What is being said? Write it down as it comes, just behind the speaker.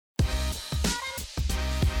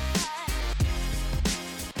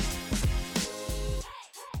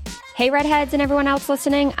Hey, Redheads and everyone else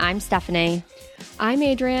listening, I'm Stephanie. I'm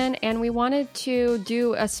Adrienne, and we wanted to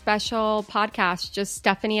do a special podcast, just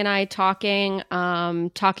Stephanie and I talking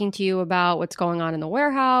to you about what's going on in the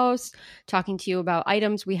warehouse, talking to you about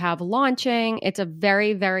items we have launching. It's a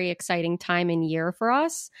very, very exciting time and year for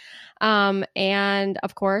us. And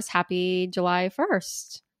of course, happy July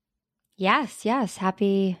 1st. Yes.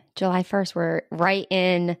 Happy July 1st. We're right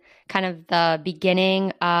in kind of the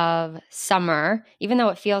beginning of summer, even though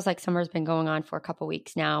it feels like summer's been going on for a couple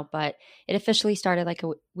weeks now, but it officially started like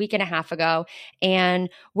a week and a half ago.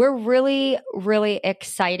 And we're really, really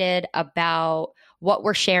excited about what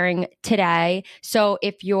we're sharing today. So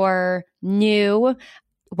if you're new,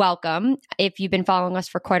 welcome. If you've been following us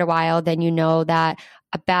for quite a while, then you know that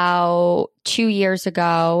about 2 years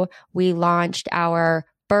ago, we launched our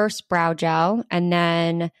first brow gel. And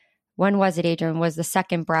then when was it, Adrienne? Was the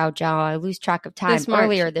second brow gel? I lose track of time.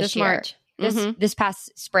 Earlier this year. March. This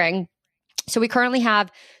past spring. So we currently have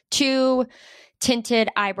 2 tinted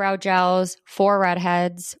eyebrow gels for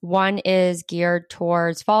redheads. One is geared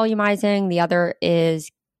towards volumizing. The other is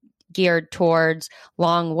geared towards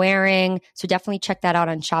long wearing. So definitely check that out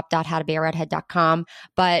on shop.howtobearedhead.com.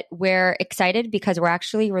 But we're excited because we're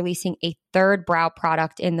actually releasing a third brow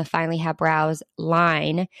product in the Finally Have Brows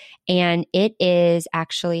line. And it is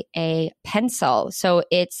actually a pencil. So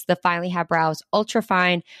it's the Finally Have Brows Ultra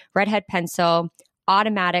Fine Redhead Pencil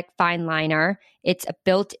Automatic Fine Liner. It's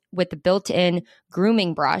built with the built-in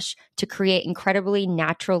grooming brush to create incredibly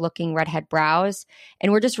natural-looking redhead brows.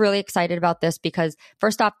 And we're just really excited about this because,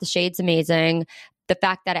 first off, the shade's amazing. The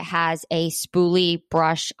fact that it has a spoolie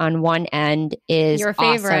brush on one end is your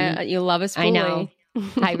favorite. Awesome. You love a spoolie. I know.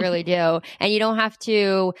 I really do. And you don't have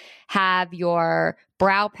to have your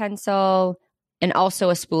brow pencil and also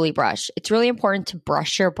a spoolie brush. It's really important to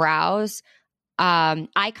brush your brows.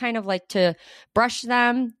 I kind of like to brush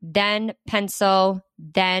them, then pencil,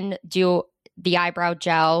 then do the eyebrow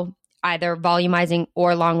gel, either volumizing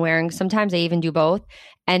or long wearing. Sometimes I even do both.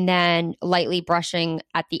 And then lightly brushing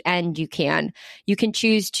at the end, you can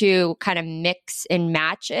choose to kind of mix and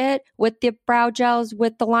match it with the brow gels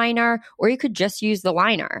with the liner, or you could just use the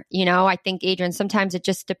liner. You know, I think, Adrienne, sometimes it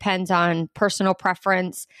just depends on personal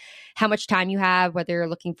preference, how much time you have, whether you're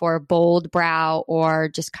looking for a bold brow or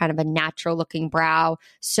just kind of a natural looking brow.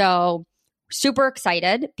 So super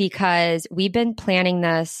excited because we've been planning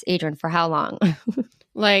this, Adrienne, for how long?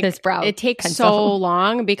 Like this brow it takes pencil. So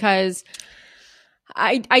long because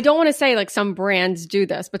I don't want to say like some brands do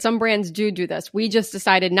this, but some brands do this. We just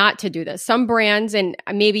decided not to do this. Some brands, and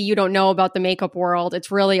maybe you don't know about the makeup world, it's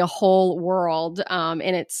really a whole world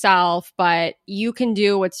in itself, but you can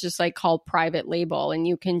do what's just like called private label, and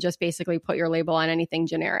you can just basically put your label on anything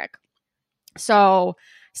generic. So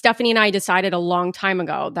Stephanie and I decided a long time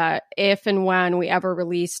ago that if and when we ever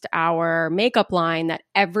released our makeup line, that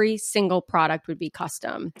every single product would be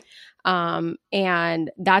custom. And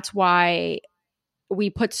that's why we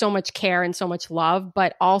put so much care and so much love,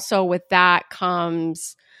 but also with that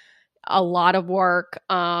comes a lot of work.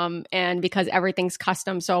 And because everything's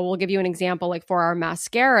custom. So we'll give you an example, like for our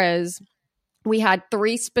mascaras, we had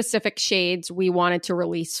 3 specific shades we wanted to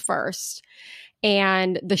release first.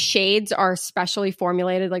 And the shades are specially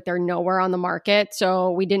formulated, like they're nowhere on the market. So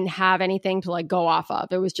we didn't have anything to like go off of.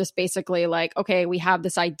 It was just basically like, okay, we have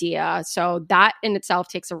this idea. So that in itself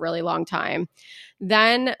takes a really long time.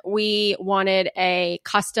 Then we wanted a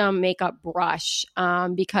custom makeup brush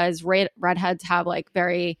because redheads have like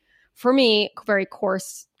for me, very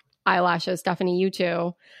coarse eyelashes. Stephanie, you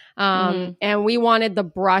too. And we wanted the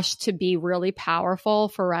brush to be really powerful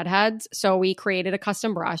for redheads. So we created a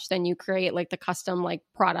custom brush. Then you create like the custom like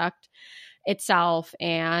product itself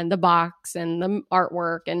and the box and the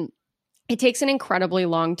artwork. And it takes an incredibly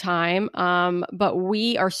long time. But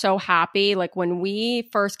we are so happy. Like when we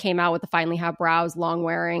first came out with the Finally Have Brows long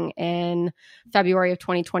wearing in February of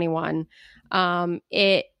 2021,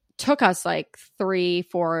 it took us like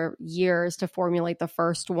 3-4 years to formulate the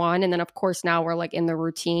first one. And then of course now we're like in the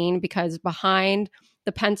routine because behind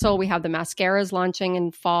the pencil, we have the mascaras launching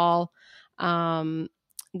in fall. The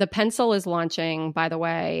pencil is launching, by the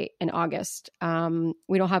way, in August.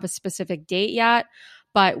 We don't have a specific date yet,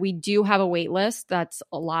 but we do have a wait list that's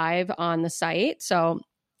live on the site. So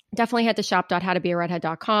definitely head to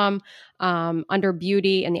shop.howtobearedhead.com. Under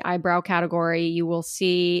beauty in the eyebrow category, you will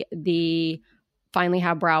see the Finally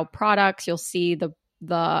Have Brow products. You'll see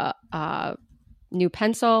the new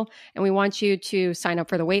pencil, and we want you to sign up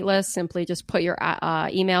for the wait list. Simply just put your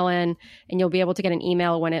email in, and you'll be able to get an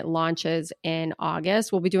email when it launches in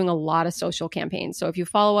August. We'll be doing a lot of social campaigns. So if you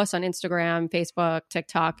follow us on Instagram, Facebook,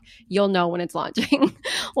 TikTok, you'll know when it's launching.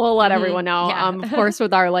 We'll let everyone know. Yeah. Of course,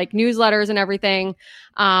 with our like newsletters and everything.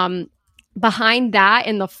 Behind that,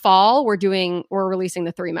 in the fall, we're releasing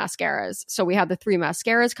the 3 mascaras. So we have the 3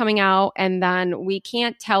 mascaras coming out, and then we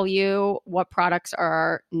can't tell you what products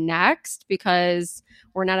are next because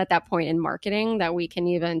we're not at that point in marketing that we can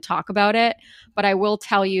even talk about it. But I will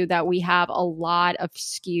tell you that we have a lot of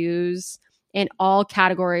SKUs in all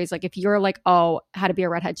categories. Like if you're like, oh, How to Be a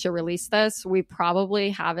Redhead should release this, we probably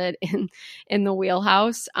have it in the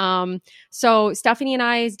wheelhouse. So Stephanie and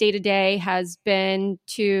I's day-to-day has been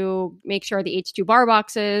to make sure the H2 bar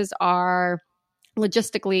boxes are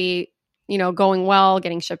logistically, going well,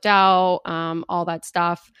 getting shipped out, all that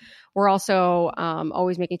stuff. We're also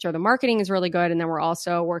always making sure the marketing is really good. And then we're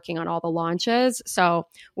also working on all the launches. So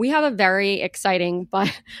we have a very exciting, but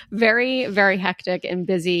very, very hectic and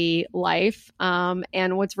busy life.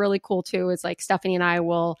 And what's really cool too is like Stephanie and I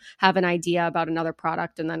will have an idea about another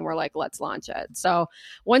product and then we're like, let's launch it. So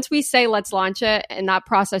once we say let's launch it, and that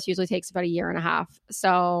process usually takes about 1.5 years.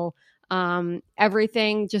 So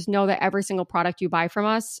everything, just know that every single product you buy from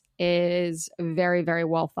us is very, very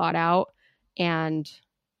well thought out, and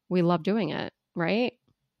we love doing it, right?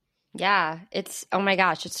 Yeah, oh my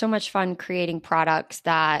gosh, it's so much fun creating products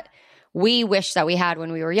that we wish that we had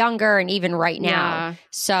when we were younger and even right now. Yeah.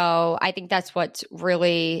 So I think that's what's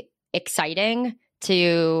really exciting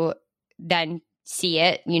to then see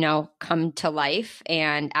it, come to life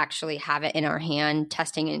and actually have it in our hand,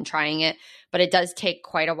 testing and trying it. But it does take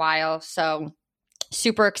quite a while. So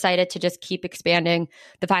super excited to just keep expanding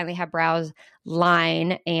the Finally Have Brows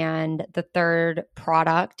line and the third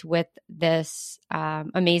product with this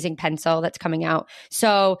amazing pencil that's coming out.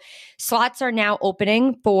 So slots are now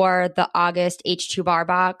opening for the August H2 bar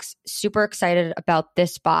box. Super excited about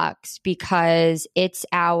this box because it's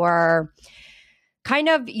our kind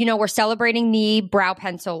of, we're celebrating the brow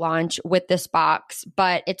pencil launch with this box,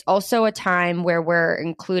 but it's also a time where we're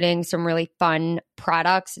including some really fun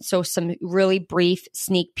products. So some really brief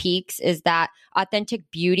sneak peeks is that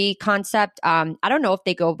Authentic Beauty concept. I don't know if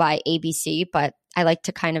they go by ABC, but I like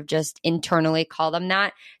to kind of just internally call them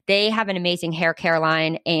that. They have an amazing hair care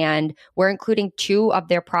line, and we're including 2 of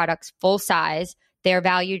their products full size. They're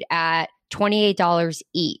valued at $28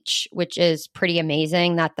 each, which is pretty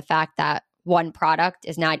amazing. That the fact that one product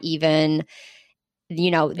is not even,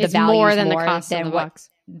 the it's value more than the cost of the box.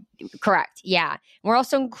 Correct. Yeah. We're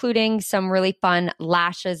also including some really fun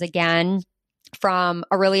lashes again from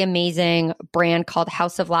a really amazing brand called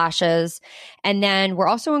House of Lashes. And then we're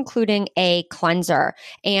also including a cleanser,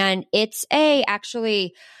 and it's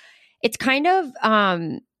kind of,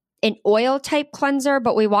 an oil type cleanser,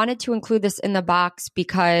 but we wanted to include this in the box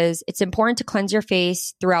because it's important to cleanse your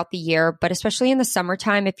face throughout the year, but especially in the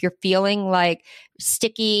summertime, if you're feeling like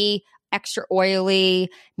sticky, extra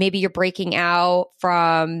oily, maybe you're breaking out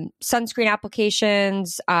from sunscreen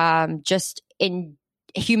applications, just in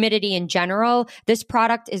humidity in general, this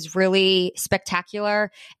product is really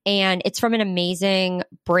spectacular, and it's from an amazing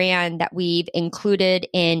brand that we've included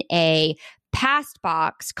in a past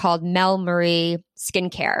box called Mel Marie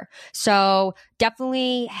Skincare. So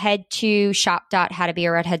definitely head to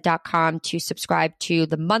shop.howtobearedhead.com to subscribe to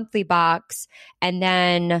the monthly box. And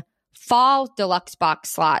then fall deluxe box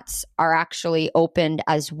slots are actually opened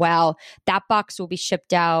as well. That box will be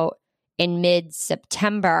shipped out in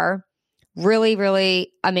mid-September. Really,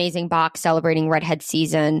 really amazing box celebrating redhead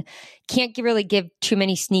season. Can't really give too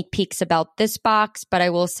many sneak peeks about this box, but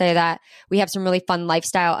I will say that we have some really fun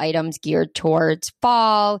lifestyle items geared towards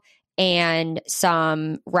fall and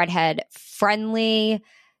some redhead friendly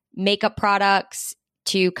makeup products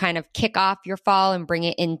to kind of kick off your fall and bring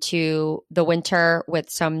it into the winter with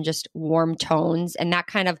some just warm tones. And that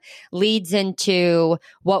kind of leads into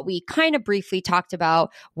what we kind of briefly talked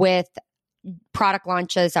about with product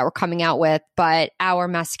launches that we're coming out with, but our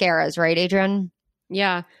mascaras, right, Adrienne?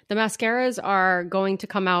 Yeah, the mascaras are going to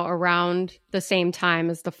come out around the same time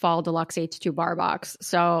as the fall deluxe H2 bar box.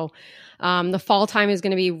 So the fall time is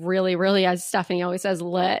going to be really, really, as Stephanie always says,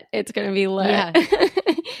 lit. It's going to be lit.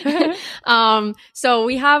 Yeah. So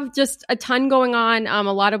we have just a ton going on,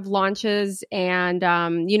 a lot of launches, and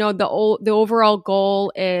the overall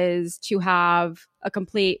goal is to have a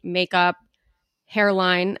complete makeup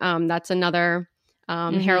hairline. That's another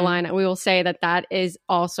hairline. We will say that is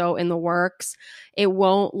also in the works. It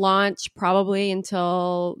won't launch probably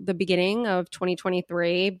until the beginning of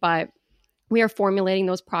 2023, but we are formulating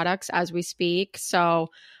those products as we speak. So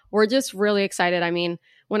we're just really excited. I mean,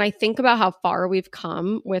 when I think about how far we've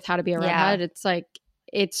come with How to Be a Redhead, it's like,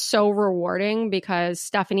 it's so rewarding because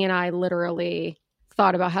Stephanie and I literally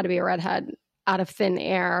thought about How to Be a Redhead out of thin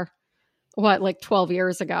air, like 12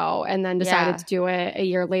 years ago, and then decided to do it a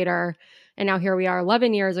year later. And now here we are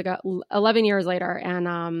 11 years later.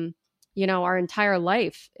 And, you know, our entire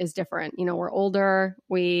life is different. You know, we're older.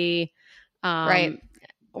 We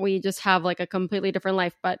just have like a completely different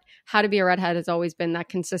life, but How to Be a Redhead has always been that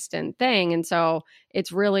consistent thing. And so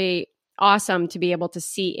it's really awesome to be able to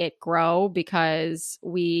see it grow because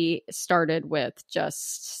we started with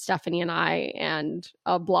just Stephanie and I and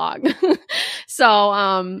a blog.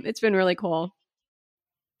 So it's been really cool.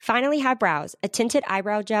 Finally Have Brows, a tinted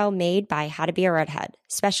eyebrow gel made by How to Be a Redhead,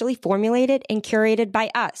 specially formulated and curated by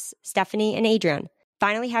us, Stephanie and Adrian.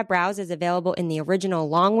 Finally Have Brows is available in the original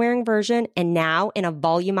long-wearing version and now in a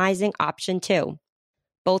volumizing option too.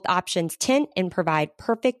 Both options tint and provide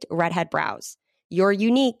perfect redhead brows. You're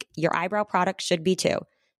unique, your eyebrow product should be too.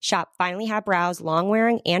 Shop Finally Have Brows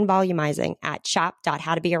long-wearing and volumizing at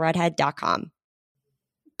shop.howtobearedhead.com.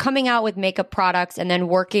 Coming out with makeup products and then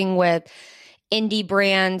working with indie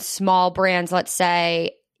brands, small brands, let's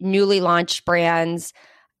say, newly launched brands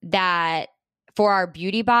that for our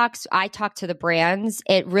beauty box, I talk to the brands.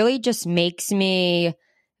 It really just makes me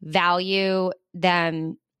value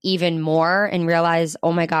them even more and realize,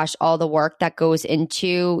 oh my gosh, all the work that goes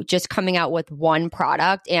into just coming out with one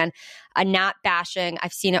product. And not bashing,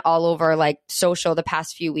 I've seen it all over like social the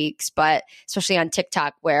past few weeks, but especially on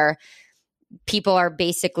TikTok where people are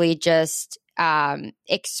basically just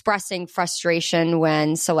expressing frustration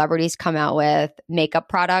when celebrities come out with makeup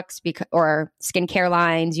products or skincare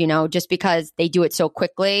lines, you know, just because they do it so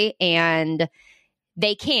quickly and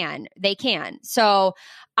they can. So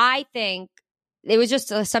I think it was just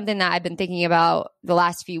something that I've been thinking about the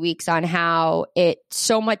last few weeks on how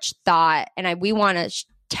so much thought, and we want to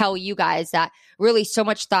tell you guys that really so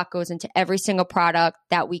much thought goes into every single product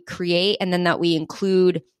that we create and then that we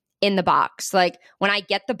include in the box. Like when I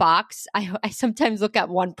get the box, I sometimes look at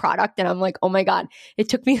one product and I'm like, oh my God, it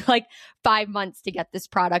took me like 5 months to get this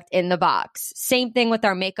product in the box. Same thing with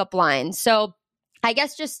our makeup line. So I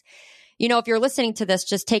guess just, you know, if you're listening to this,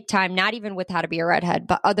 just take time, not even with How to Be a Redhead,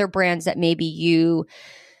 but other brands that maybe you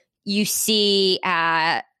see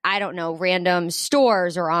at, I don't know, random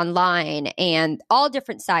stores or online and all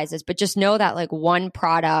different sizes, but just know that like one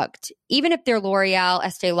product, even if they're L'Oreal,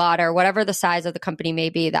 Estee Lauder, whatever the size of the company may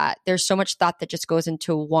be, that there's so much thought that just goes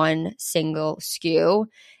into one single SKU.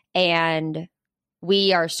 And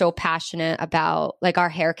we are so passionate about like our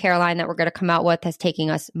hair care line that we're going to come out with has taken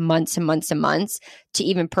us months and months and months to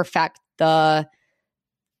even perfect I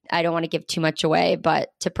don't want to give too much away,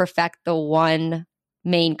 but to perfect the one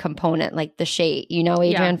main component, like the shade, you know,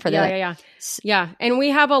 Adrian, yeah. And we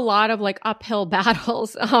have a lot of like uphill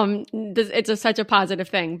battles. It's such a positive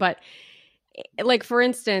thing, but like, for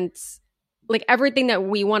instance, like everything that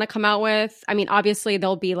we want to come out with, I mean, obviously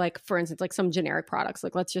there'll be like, for instance, like some generic products.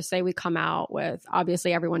 Like, let's just say we come out with,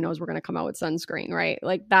 obviously everyone knows we're going to come out with sunscreen, right?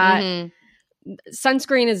 Like that. Mm-hmm.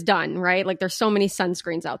 Sunscreen is done, right? Like there's so many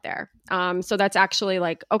sunscreens out there. So that's actually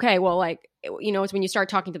like, okay, well, like, you know, it's when you start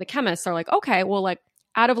talking to the chemists, they're like, okay, well, like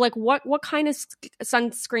out of like, what kind of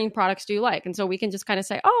sunscreen products do you like? And so we can just kind of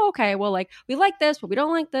say, oh, okay, well, like we like this, but we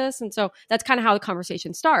don't like this. And so that's kind of how the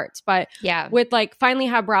conversation starts. But yeah, with like Finally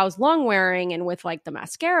Have Brows long wearing and with like the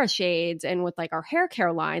mascara shades and with like our hair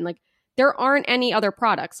care line, like there aren't any other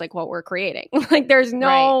products like what we're creating. Like there's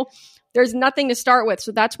nothing to start with.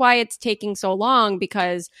 So that's why it's taking so long,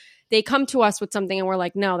 because they come to us with something and we're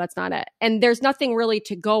like, no, that's not it. And there's nothing really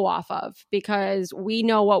to go off of because we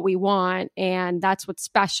know what we want. And that's what's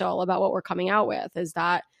special about what we're coming out with, is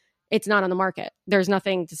that it's not on the market. There's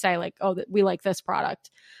nothing to say like, oh, we like this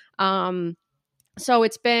product. So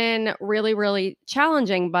it's been really, really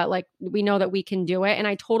challenging, but like we know that we can do it. And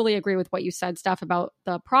I totally agree with what you said, Steph, about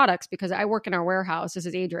the products, because I work in our warehouse. This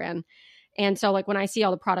is Adrian. And so like when I see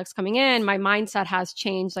all the products coming in, my mindset has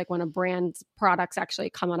changed. Like when a brand's products actually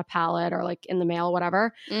come on a pallet or like in the mail or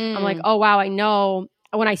whatever, I'm like, oh, wow, I know.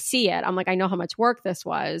 When I see it, I'm like, I know how much work this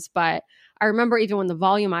was. But I remember even when the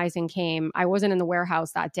volumizing came, I wasn't in the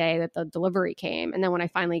warehouse that day that the delivery came. And then when I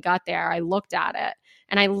finally got there, I looked at it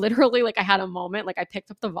and I literally like I had a moment, like I picked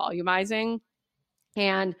up the volumizing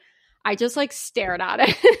and I just like stared at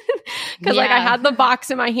it because like I had the box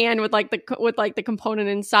in my hand with the component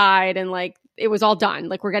inside and like it was all done.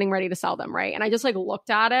 Like we're getting ready to sell them. Right. And I just like looked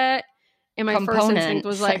at it and my first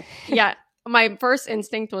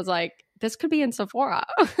instinct was like, this could be in Sephora,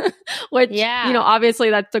 which, you know, obviously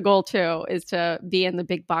that's the goal too, is to be in the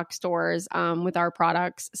big box stores with our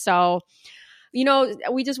products. So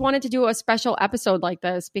we just wanted to do a special episode like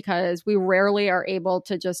this because we rarely are able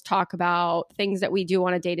to just talk about things that we do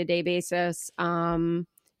on a day-to-day basis.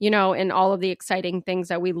 And all of the exciting things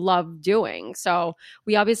that we love doing. So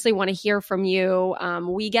we obviously want to hear from you.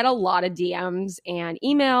 We get a lot of DMs and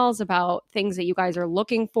emails about things that you guys are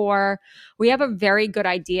looking for. We have a very good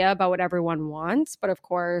idea about what everyone wants. But of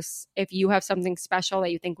course, if you have something special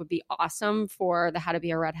that you think would be awesome for the How to Be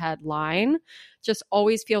a Redhead line, just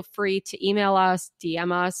always feel free to email us,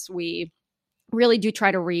 DM us. We really do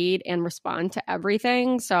try to read and respond to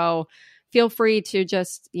everything. So feel free to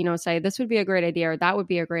just, say this would be a great idea or that would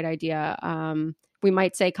be a great idea. We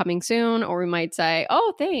might say coming soon, or we might say,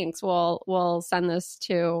 oh, thanks. We'll send this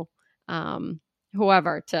to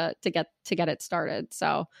whoever to get it started.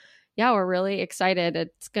 So yeah, we're really excited.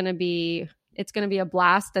 It's gonna be a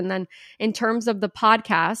blast. And then in terms of the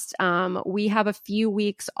podcast, we have a few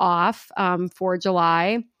weeks off for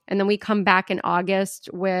July, and then we come back in August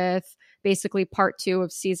with basically part 2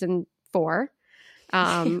 of season 4.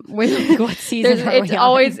 What season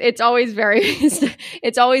it's always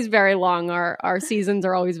very long. Our seasons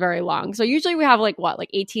are always very long. So usually we have like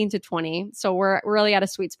 18 to 20. So we're really at a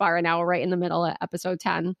sweet spot right now. We're right in the middle at episode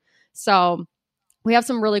 10. So we have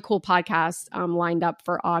some really cool podcasts lined up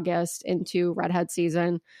for August into Redhead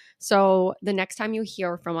season. So the next time you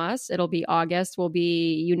hear from us, it'll be August. We'll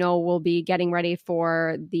be getting ready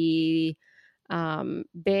for the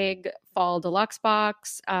big fall deluxe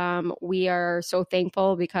box. We are so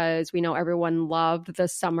thankful because we know everyone loved the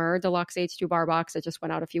summer deluxe H2 bar box that just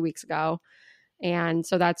went out a few weeks ago. And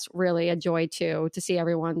so that's really a joy too, to see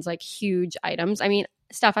everyone's huge items. I mean,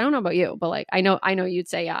 Steph, I don't know about you, but I know you'd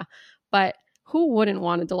say, yeah, but who wouldn't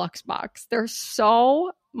want a deluxe box? There's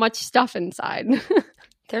so much stuff inside.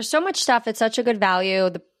 There's so much stuff. It's such a good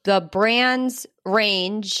value. The brands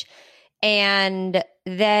range, and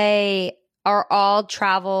they are all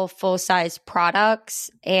travel full-size products,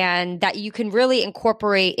 and that you can really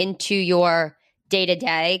incorporate into your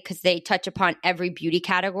day-to-day because they touch upon every beauty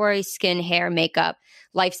category: skin, hair, makeup,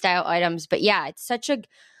 lifestyle items. But yeah, it's such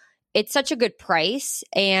a good price,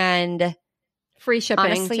 and free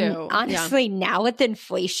shipping too. Honestly, now with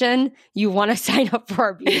inflation, you want to sign up for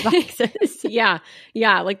our beauty boxes. Yeah.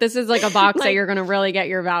 This is a box that you're going to really get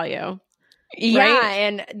your value.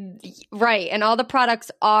 Yeah, right. And all the products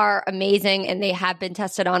are amazing, and they have been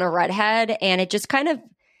tested on a redhead, and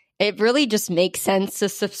it really just makes sense to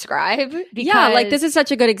subscribe. Because this is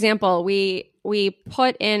such a good example. We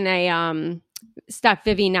put in a Steph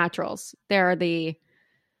Vivi Naturals. They're the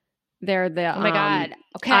oh my God.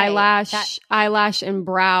 Okay. eyelash and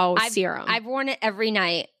brow serum. I've worn it every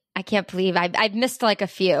night. I can't believe I've missed a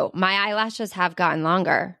few. My eyelashes have gotten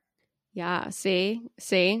longer. Yeah. See,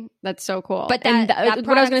 that's so cool. But that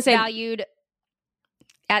what I was going to say, valued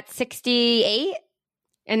at $68,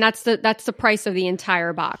 and that's the price of the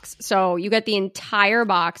entire box. So you get the entire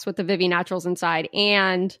box with the Vivi Naturals inside,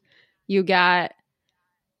 and you get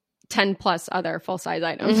 10 plus other full size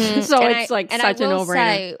items. Mm-hmm. So it's such a no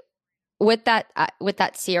brainer. With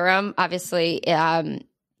that serum, obviously,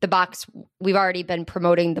 the box, we've already been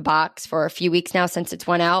promoting the box for a few weeks now since it's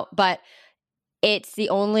went out, but it's the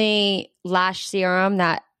only lash serum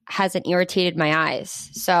that hasn't irritated my eyes.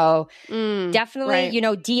 So definitely,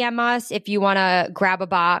 DM us if you want to grab a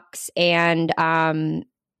box and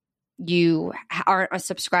you aren't a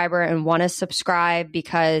subscriber and want to subscribe,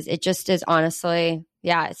 because it just is honestly,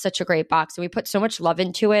 yeah, it's such a great box. And we put so much love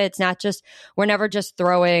into it. It's not just, we're never just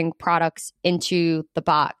throwing products into the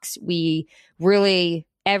box. We really,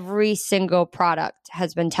 every single product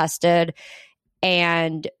has been tested,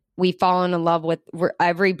 and we've fallen in love with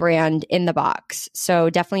every brand in the box. So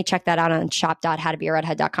definitely check that out on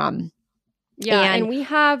shop.howtobearedhead.com. Yeah, and we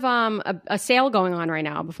have a sale going on right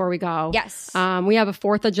now before we go. Yes. We have a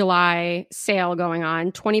 4th of July sale going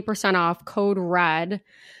on, 20% off, code RED.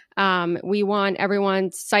 We want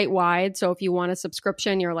everyone site-wide. So if you want a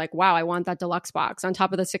subscription, you're like, wow, I want that deluxe box. On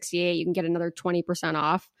top of the 68, you can get another 20%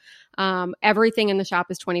 off. Everything in the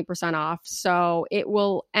shop is 20% off. So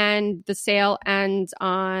the sale ends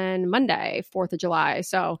on Monday, 4th of July.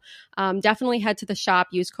 So definitely head to the shop,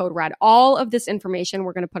 use code RED. All of this information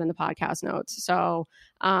we're going to put in the podcast notes. So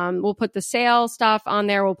we'll put the sale stuff on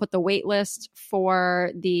there. We'll put the wait list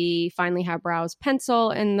for the Finally Have Brows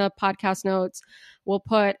pencil in the podcast notes. We'll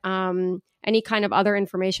put any kind of other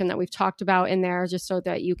information that we've talked about in there, just so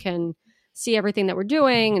that you can see everything that we're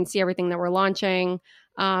doing and see everything that we're launching.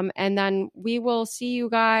 And then we will see you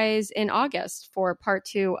guys in August for part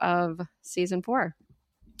 2 of season 4.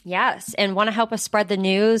 Yes. And want to help us spread the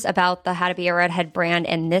news about the How to Be a Redhead brand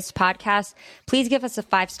and this podcast? Please give us a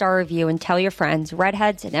 5-star review and tell your friends,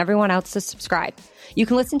 redheads, and everyone else to subscribe. You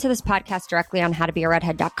can listen to this podcast directly on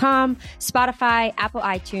howtobearedhead.com, Spotify, Apple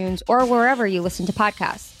iTunes, or wherever you listen to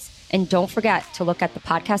podcasts. And don't forget to look at the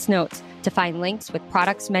podcast notes to find links with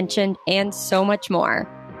products mentioned and so much more.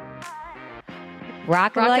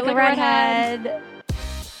 Rock it like a redhead.